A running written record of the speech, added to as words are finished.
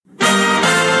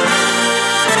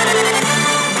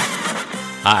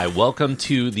Hi, welcome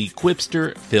to the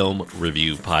Quipster Film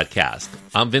Review Podcast.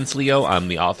 I'm Vince Leo. I'm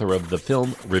the author of the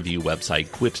film review website,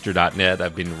 Quipster.net.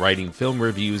 I've been writing film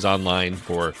reviews online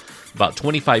for about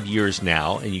 25 years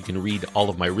now, and you can read all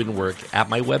of my written work at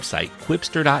my website,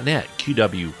 Quipster.net,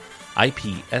 Quipster.net.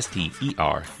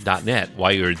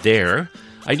 While you're there,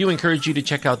 I do encourage you to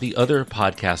check out the other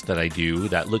podcasts that I do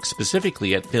that look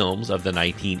specifically at films of the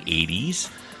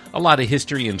 1980s. A lot of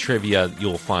history and trivia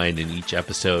you'll find in each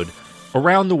episode.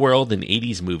 Around the World in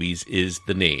 80s Movies is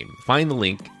the name. Find the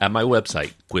link at my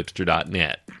website,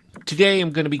 Quipster.net. Today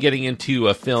I'm going to be getting into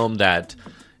a film that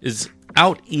is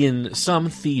out in some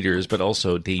theaters, but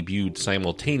also debuted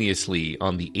simultaneously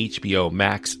on the HBO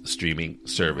Max streaming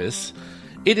service.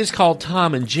 It is called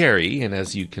Tom and Jerry, and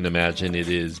as you can imagine, it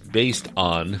is based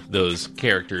on those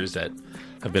characters that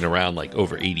have been around like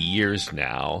over 80 years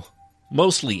now,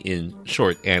 mostly in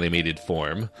short animated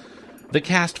form. The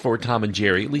cast for Tom and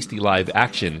Jerry, at least the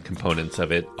live-action components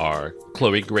of it, are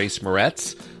Chloe Grace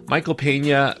Moretz, Michael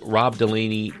Pena, Rob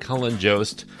Delaney, Cullen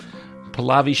Jost,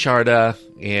 Pallavi Sharda,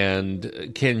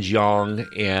 and Ken Jeong,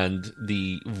 and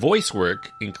the voice work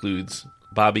includes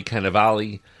Bobby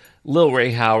Cannavale, Lil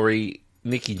Ray Howery,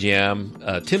 Nicky Jam,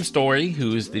 Tim Story,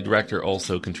 who is the director,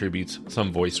 also contributes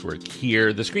some voice work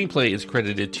here. The screenplay is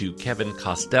credited to Kevin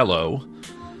Costello.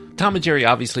 Tom and Jerry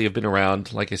obviously have been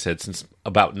around, like I said, since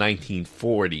about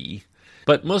 1940,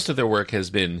 but most of their work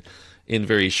has been in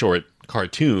very short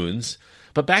cartoons.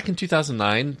 But back in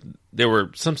 2009, there were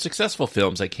some successful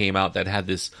films that came out that had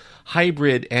this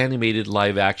hybrid animated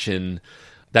live action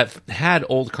that had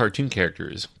old cartoon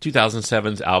characters.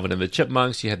 2007's Alvin and the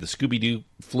Chipmunks, you had the Scooby-Doo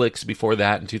flicks before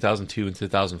that in 2002 and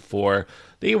 2004.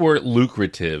 They were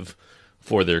lucrative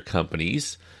for their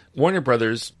companies. Warner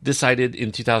Brothers decided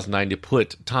in 2009 to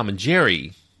put Tom and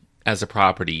Jerry as a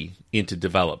property into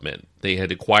development. They had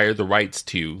acquired the rights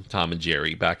to Tom and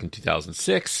Jerry back in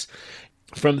 2006.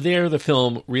 From there, the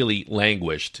film really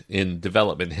languished in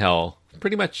development hell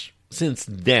pretty much since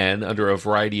then, under a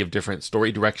variety of different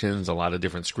story directions. A lot of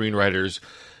different screenwriters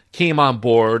came on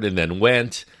board and then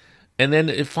went. And then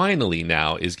it finally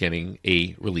now is getting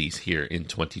a release here in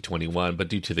 2021. But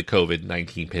due to the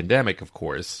COVID-19 pandemic, of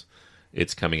course,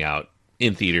 it's coming out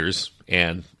in theaters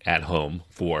and at home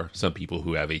for some people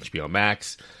who have HBO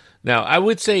Max. Now, I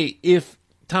would say if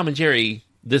Tom and Jerry,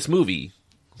 this movie,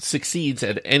 succeeds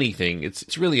at anything,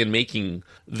 it's really in making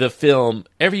the film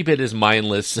every bit as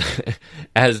mindless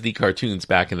as the cartoons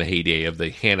back in the heyday of the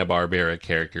Hanna-Barbera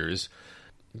characters.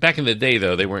 Back in the day,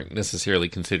 though, they weren't necessarily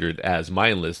considered as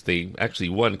mindless. They actually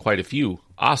won quite a few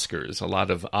Oscars, a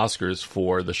lot of Oscars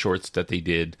for the shorts that they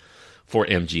did for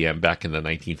MGM back in the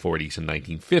 1940s and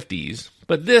 1950s.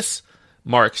 But this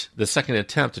marks the second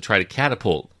attempt to try to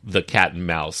catapult the cat and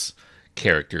mouse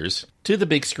characters to the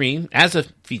big screen as a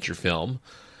feature film.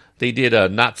 They did a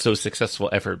not-so-successful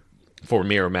effort for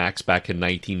Miramax back in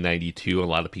 1992. A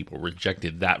lot of people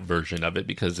rejected that version of it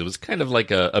because it was kind of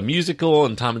like a musical,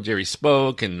 and Tom and Jerry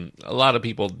spoke, and a lot of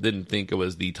people didn't think it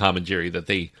was the Tom and Jerry that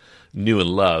they knew and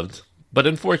loved. But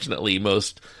unfortunately,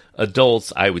 most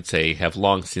adults, I would say, have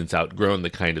long since outgrown the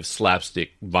kind of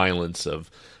slapstick violence of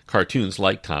cartoons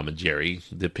like Tom and Jerry,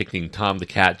 depicting Tom the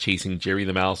cat chasing Jerry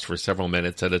the mouse for several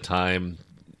minutes at a time,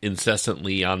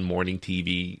 incessantly on morning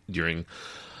TV during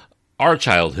our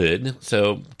childhood.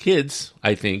 So kids,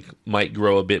 I think, might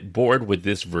grow a bit bored with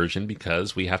this version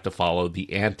because we have to follow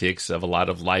the antics of a lot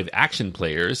of live action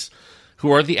players who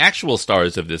are the actual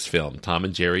stars of this film. Tom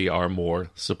and Jerry are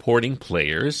more supporting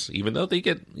players, even though they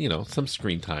get, some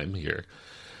screen time here.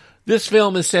 This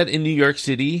film is set in New York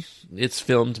City. It's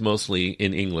filmed mostly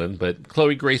in England, but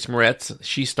Chloe Grace Moretz,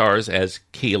 she stars as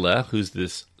Kayla, who's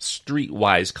this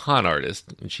streetwise con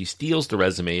artist, and she steals the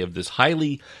resume of this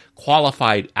highly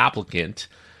qualified applicant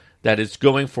that is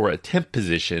going for a temp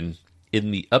position in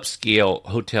the upscale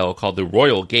hotel called the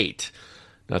Royal Gate.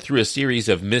 Now, through a series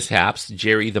of mishaps,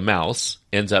 Jerry the Mouse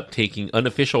ends up taking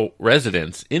unofficial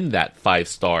residence in that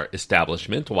five-star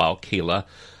establishment, while Kayla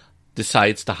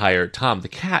decides to hire Tom the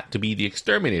Cat to be the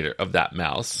exterminator of that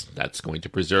mouse. That's going to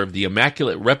preserve the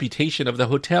immaculate reputation of the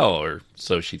hotel, or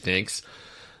so she thinks.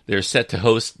 They're set to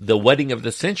host the wedding of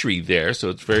the century there, so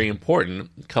it's very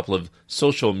important. A couple of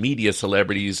social media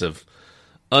celebrities of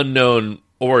unknown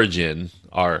origin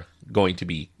are going to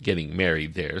be getting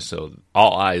married there, so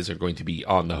all eyes are going to be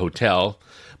on the hotel.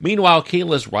 Meanwhile,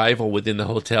 Kayla's rival within the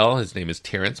hotel, his name is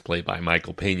Terrence, played by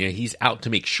Michael Pena, he's out to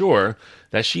make sure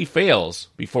that she fails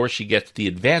before she gets the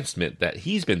advancement that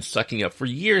he's been sucking up for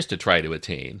years to try to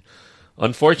attain.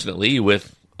 Unfortunately,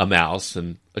 with a mouse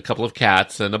and a couple of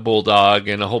cats and a bulldog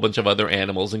and a whole bunch of other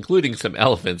animals, including some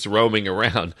elephants roaming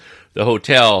around the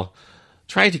hotel,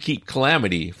 trying to keep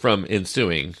calamity from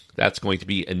ensuing. That's going to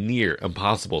be a near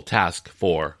impossible task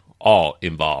for all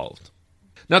involved.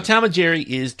 Now, Tom and Jerry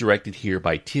is directed here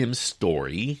by Tim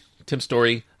Story. Tim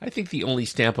Story, I think the only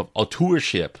stamp of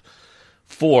auteurship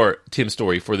for Tim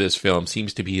Story for this film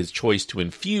seems to be his choice to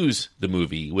infuse the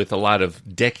movie with a lot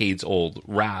of decades-old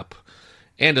rap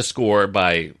and a score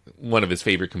by one of his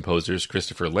favorite composers,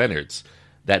 Christopher Leonard's,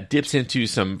 that dips into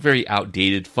some very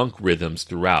outdated funk rhythms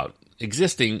throughout,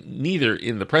 existing neither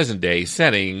in the present-day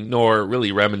setting nor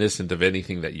really reminiscent of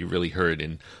anything that you really heard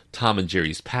in Tom and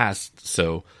Jerry's past,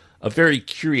 so a very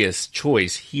curious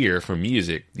choice here for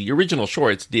music. The original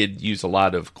shorts did use a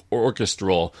lot of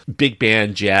orchestral, big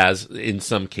band jazz in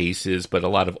some cases, but a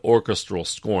lot of orchestral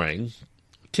scoring.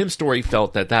 Tim Story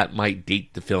felt that that might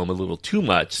date the film a little too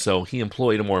much, so he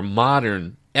employed a more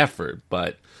modern effort,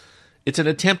 but it's an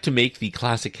attempt to make the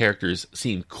classic characters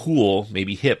seem cool,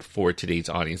 maybe hip for today's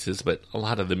audiences, but a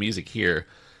lot of the music here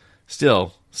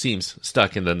still seems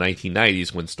stuck in the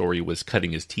 1990s when Story was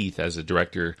cutting his teeth as a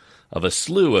director of a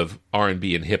slew of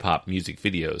R&B and hip-hop music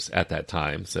videos at that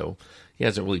time, so he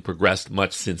hasn't really progressed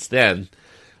much since then.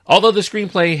 Although the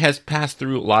screenplay has passed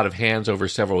through a lot of hands over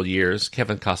several years,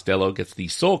 Kevin Costello gets the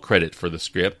sole credit for the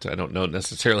script. I don't know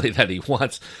necessarily that he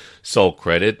wants sole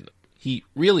credit. He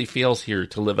really fails here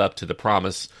to live up to the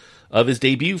promise of his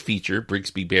debut feature,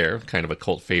 Brigsby Bear, kind of a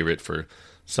cult favorite for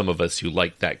some of us who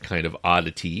like that kind of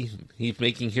oddity. He's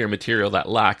making here material that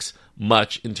lacks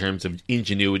much in terms of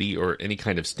ingenuity or any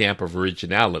kind of stamp of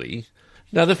originality.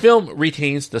 Now, the film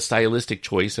retains the stylistic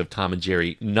choice of Tom and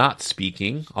Jerry not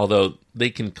speaking, although they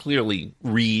can clearly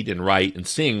read and write and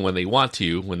sing when they want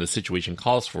to, when the situation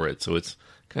calls for it, so it's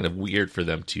kind of weird for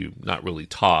them to not really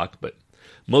talk, but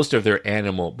most of their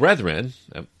animal brethren,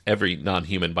 every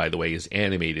non-human, by the way, is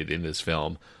animated in this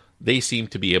film, they seem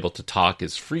to be able to talk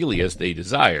as freely as they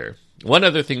desire. One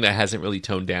other thing that hasn't really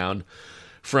toned down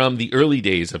from the early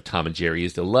days of Tom and Jerry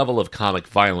is the level of comic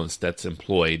violence that's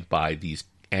employed by these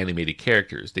animated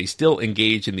characters. They still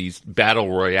engage in these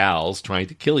battle royales trying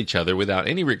to kill each other without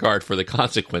any regard for the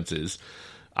consequences,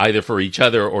 either for each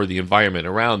other or the environment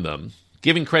around them.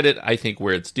 Giving credit, I think,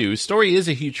 where it's due, Story is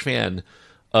a huge fan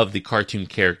of the cartoon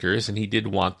characters, and he did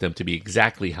want them to be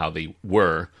exactly how they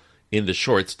were in the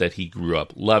shorts that he grew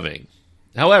up loving.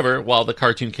 However, while the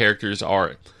cartoon characters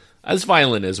are as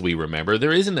violent as we remember,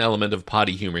 there is an element of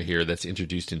potty humor here that's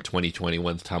introduced in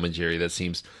 2021's Tom and Jerry that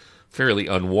seems fairly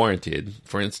unwarranted.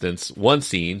 For instance, one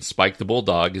scene, Spike the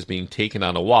Bulldog is being taken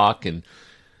on a walk, and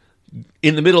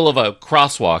in the middle of a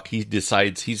crosswalk, he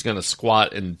decides he's going to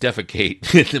squat and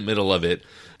defecate in the middle of it,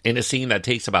 in a scene that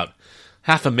takes about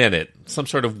half a minute, some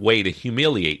sort of way to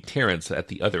humiliate Terrence at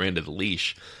the other end of the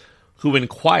leash, who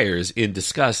inquires in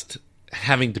disgust,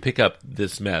 having to pick up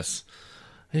this mess.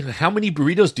 How many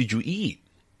burritos did you eat?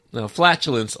 Now,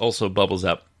 flatulence also bubbles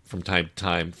up from time to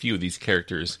time. Few of these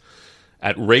characters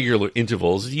at regular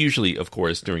intervals, usually, of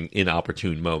course, during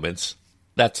inopportune moments.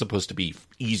 That's supposed to be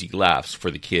easy laughs for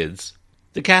the kids.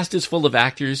 The cast is full of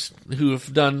actors who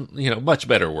have done, much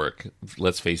better work,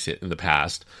 let's face it, in the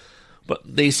past. But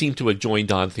they seem to have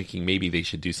joined on thinking maybe they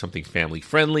should do something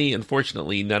family-friendly.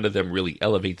 Unfortunately, none of them really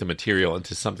elevate the material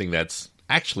into something that's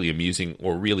actually amusing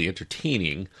or really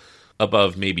entertaining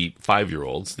above maybe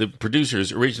 5-year-olds. The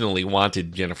producers originally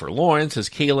wanted Jennifer Lawrence as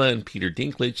Kayla and Peter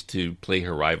Dinklage to play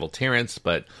her rival Terrence,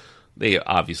 but they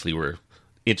obviously were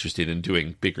interested in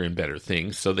doing bigger and better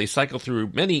things, so they cycled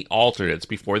through many alternates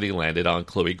before they landed on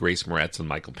Chloe Grace Moretz and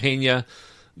Michael Pena.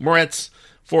 Moretz,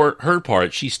 for her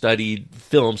part, she studied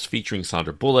films featuring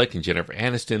Sandra Bullock and Jennifer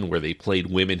Aniston, where they played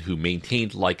women who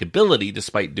maintained likability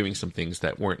despite doing some things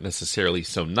that weren't necessarily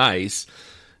so nice.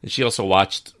 And she also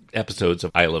watched episodes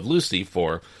of I Love Lucy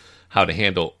for how to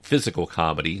handle physical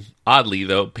comedy. Oddly,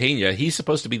 though, Pena, he's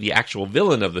supposed to be the actual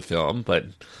villain of the film, but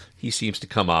he seems to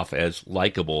come off as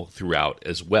likable throughout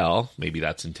as well. Maybe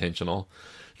that's intentional.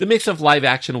 The mix of live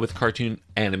action with cartoon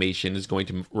animation is going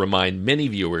to remind many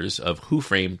viewers of Who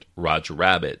Framed Roger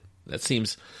Rabbit. That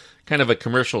seems kind of a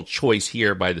commercial choice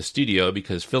here by the studio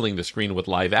because filling the screen with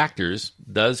live actors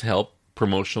does help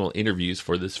promotional interviews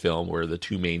for this film where the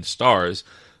two main stars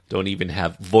don't even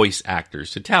have voice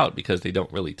actors to tout because they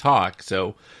don't really talk.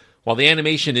 So while the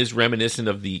animation is reminiscent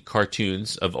of the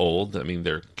cartoons of old,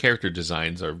 their character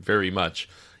designs are very much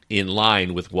in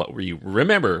line with what we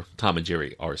remember Tom and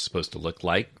Jerry are supposed to look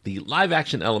like. The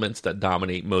live-action elements that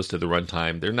dominate most of the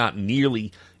runtime, they're not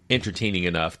nearly entertaining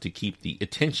enough to keep the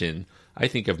attention, I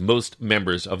think, of most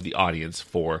members of the audience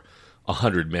for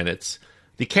 100 minutes.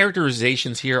 The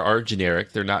characterizations here are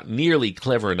generic. They're not nearly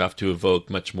clever enough to evoke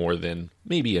much more than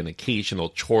maybe an occasional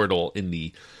chortle in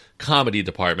the comedy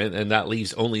department, and that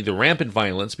leaves only the rampant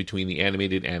violence between the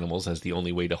animated animals as the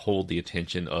only way to hold the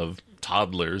attention of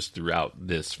toddlers throughout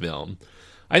this film.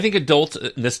 I think adults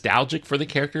nostalgic for the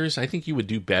characters, I think you would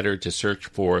do better to search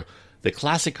for the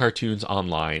classic cartoons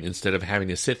online instead of having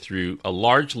to sit through a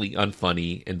largely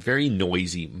unfunny and very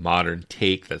noisy modern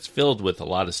take that's filled with a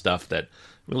lot of stuff that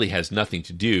really has nothing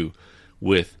to do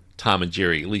with Tom and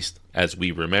Jerry, at least as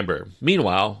we remember.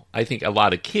 Meanwhile, I think a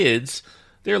lot of kids,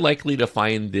 they're likely to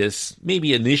find this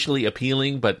maybe initially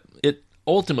appealing, but it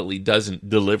ultimately doesn't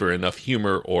deliver enough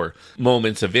humor or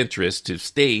moments of interest to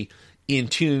stay in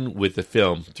tune with the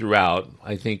film throughout.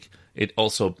 I think it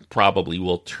also probably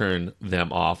will turn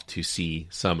them off to see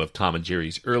some of Tom and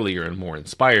Jerry's earlier and more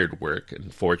inspired work,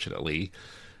 unfortunately.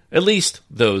 At least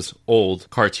those old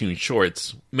cartoon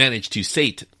shorts managed to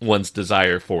sate one's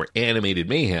desire for animated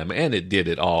mayhem, and it did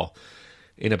it all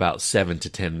in about 7 to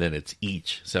 10 minutes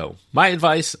each. So my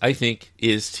advice, I think,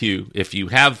 is to, if you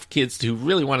have kids who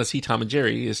really want to see Tom and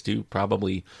Jerry, is to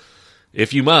probably,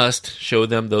 if you must, show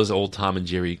them those old Tom and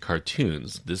Jerry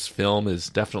cartoons. This film is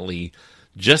definitely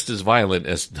just as violent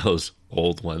as those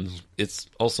old ones. It's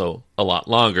also a lot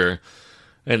longer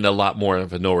and a lot more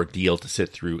of an ordeal to sit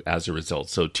through as a result.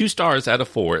 So 2 stars out of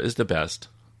 4 is the best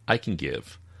I can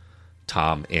give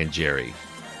Tom and Jerry.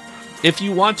 If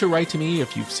you want to write to me,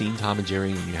 if you've seen Tom and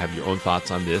Jerry and you have your own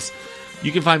thoughts on this,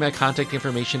 you can find my contact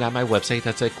information at my website.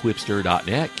 That's at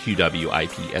quipster.net,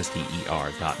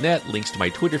 QWIPSTER.net. Links to my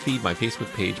Twitter feed, my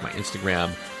Facebook page, my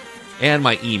Instagram, and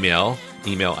my email.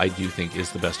 Email, I do think,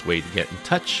 is the best way to get in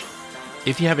touch.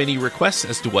 If you have any requests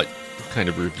as to what kind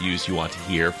of reviews you want to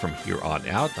hear from here on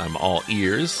out, I'm all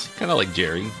ears, kind of like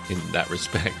Jerry in that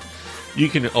respect. You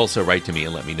can also write to me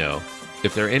and let me know.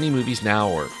 If there are any movies now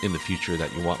or in the future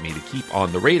that you want me to keep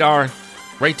on the radar,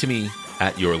 write to me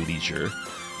at your leisure.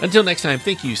 Until next time,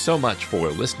 thank you so much for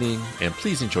listening, and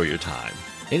please enjoy your time.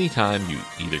 Anytime you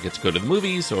either get to go to the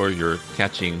movies or you're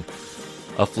catching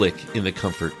a flick in the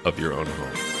comfort of your own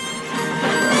home.